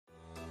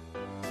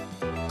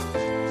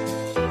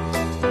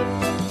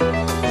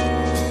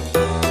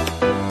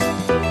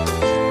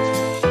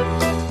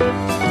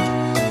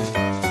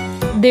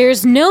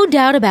There's no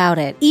doubt about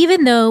it.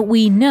 Even though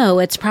we know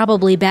it's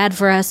probably bad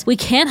for us, we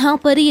can't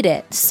help but eat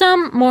it,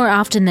 some more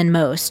often than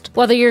most.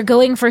 Whether you're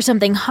going for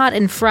something hot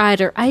and fried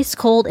or ice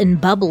cold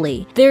and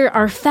bubbly, there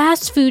are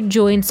fast food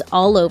joints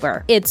all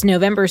over. It's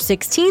November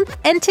 16th,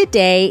 and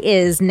today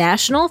is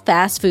National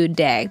Fast Food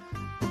Day.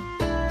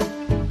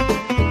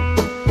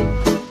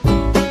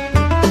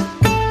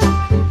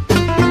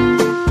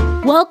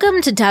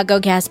 Welcome to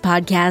TacoCast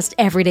Podcast,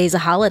 Every Day's a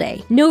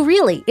Holiday. No,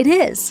 really, it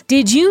is.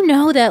 Did you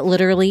know that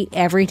literally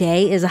every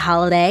day is a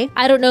holiday?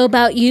 I don't know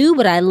about you,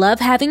 but I love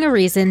having a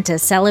reason to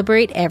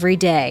celebrate every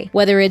day.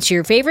 Whether it's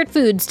your favorite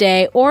foods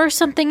day or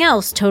something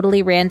else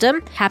totally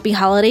random, happy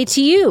holiday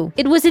to you.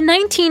 It was in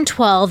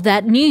 1912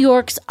 that New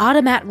York's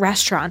Automat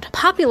restaurant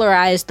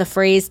popularized the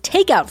phrase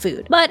takeout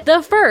food. But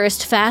the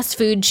first fast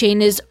food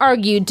chain is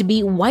argued to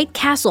be White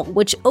Castle,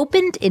 which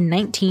opened in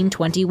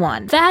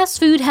 1921. Fast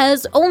food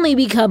has only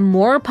become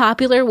more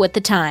popular with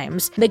the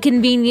times. The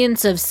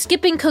convenience of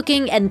skipping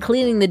cooking and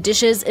cleaning the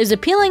dishes is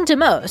appealing to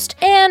most,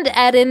 and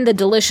add in the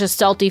delicious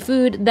salty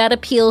food that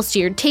appeals to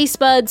your taste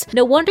buds.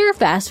 No wonder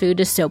fast food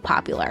is so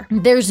popular.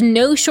 There's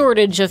no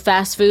shortage of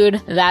fast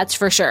food, that's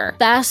for sure.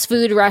 Fast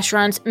food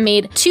restaurants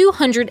made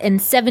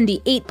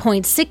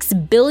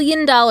 $278.6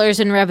 billion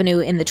in revenue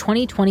in the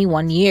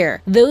 2021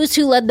 year. Those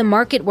who led the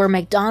market were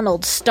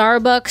McDonald's,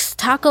 Starbucks,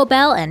 Taco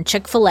Bell, and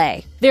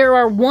Chick-fil-A. There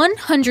are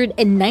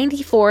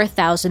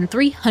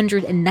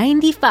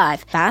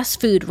 194,395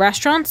 fast food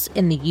restaurants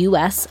in the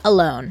U.S.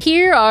 alone.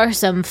 Here are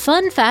some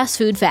fun fast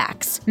food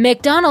facts.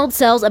 McDonald's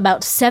sells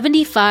about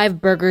 75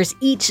 burgers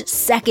each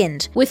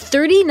second, with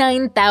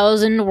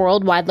 39,000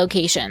 worldwide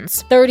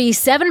locations.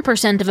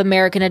 37% of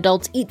American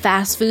adults eat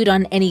fast food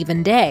on any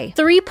given day.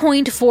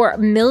 3.4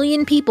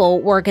 million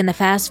people work in the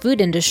fast food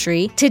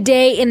industry.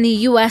 Today in the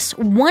U.S.,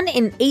 1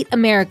 in 8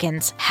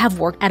 Americans have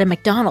worked at a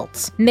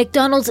McDonald's.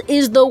 McDonald's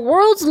is the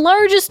world's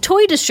largest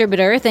toy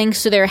distributor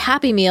thanks to their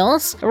Happy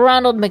Meals.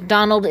 Ronald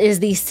McDonald is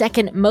the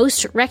second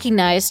most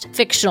recognized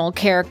fictional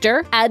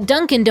character. At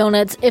Dunkin'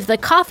 Donuts, if the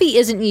coffee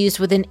isn't used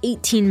within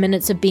 18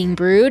 minutes of being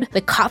brewed,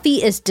 the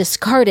coffee is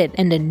discarded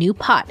and a new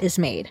pot is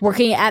made.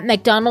 Working at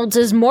McDonald's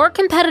is more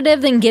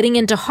competitive than getting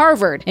into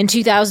Harvard. In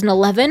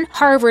 2011,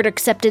 Harvard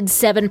accepted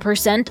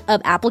 7%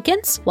 of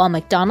applicants, while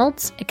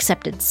McDonald's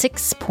accepted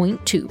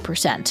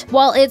 6.2%.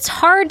 While it's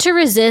hard to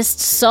resist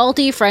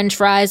salty French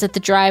fries at the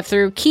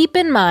drive-thru, keep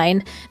in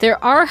mind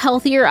there are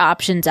healthier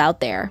options out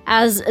there.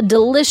 As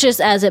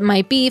delicious as it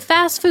might be,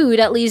 fast food,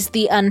 at least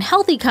the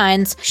unhealthy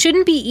kinds,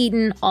 shouldn't be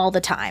eaten all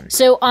the time.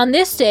 So on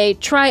this day,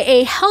 try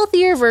a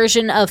healthier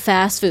version of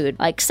fast food,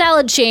 like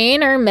salad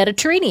chain or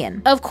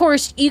Mediterranean. Of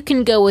course, you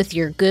can go with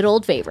your good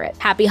old favorite.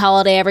 Happy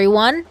holiday,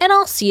 everyone, and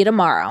I'll see you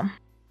tomorrow.